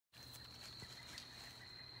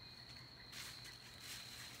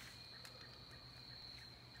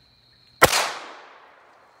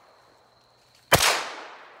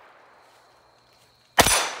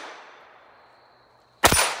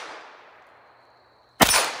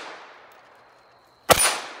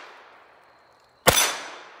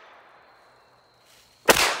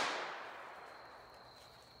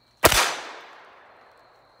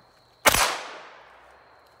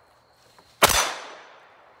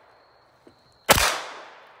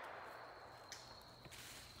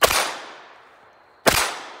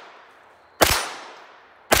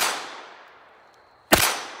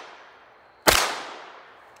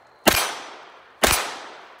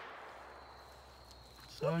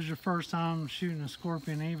So that was your first time shooting a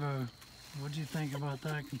Scorpion EVO. What'd you think about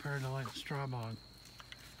that compared to like the Strabog?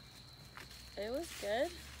 It was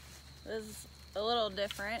good. It was a little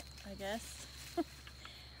different, I guess.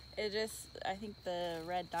 I think the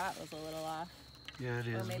red dot was a little off. Yeah, it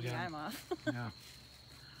is. Or maybe I'm off. Yeah.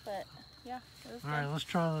 But yeah, it was good. Alright, let's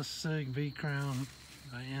try this SIG V-Crown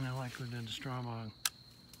in it like we did the Strabog.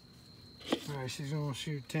 Alright, she's going to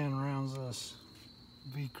shoot 10 rounds of this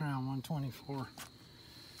V-Crown 124.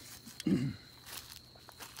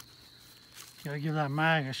 Gotta give that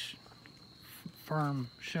mag a firm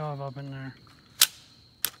shove up in there.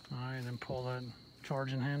 Alright, then pull that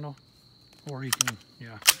charging handle. Or you can,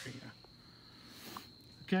 yeah, there you go.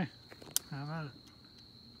 Okay, how about it?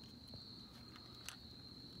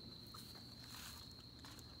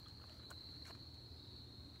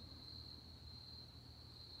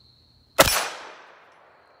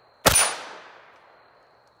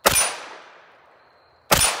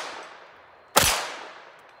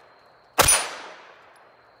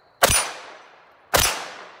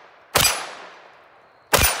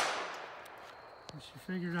 She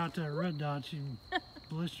figured out that red dot, she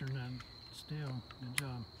blistered that still. Good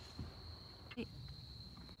job.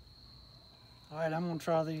 Alright, I'm going to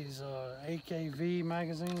try these AKV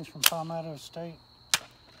magazines from Palmetto State.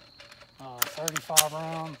 35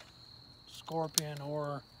 round Scorpion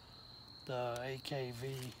or the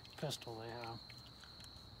AKV pistol they have.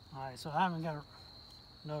 Alright, so I haven't got,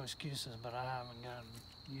 no excuses, but I haven't gotten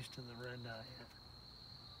used to the red dot yet.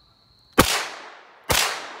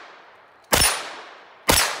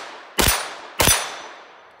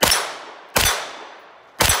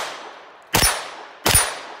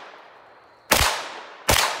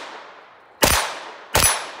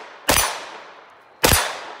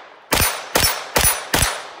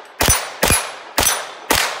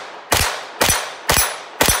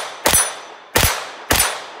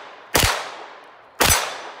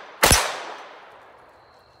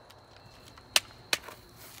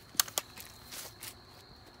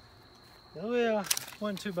 Oh yeah,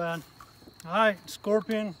 wasn't too bad. Alright,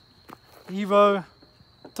 Scorpion EVO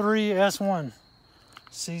 3 S1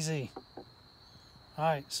 CZ.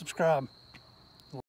 Alright, subscribe.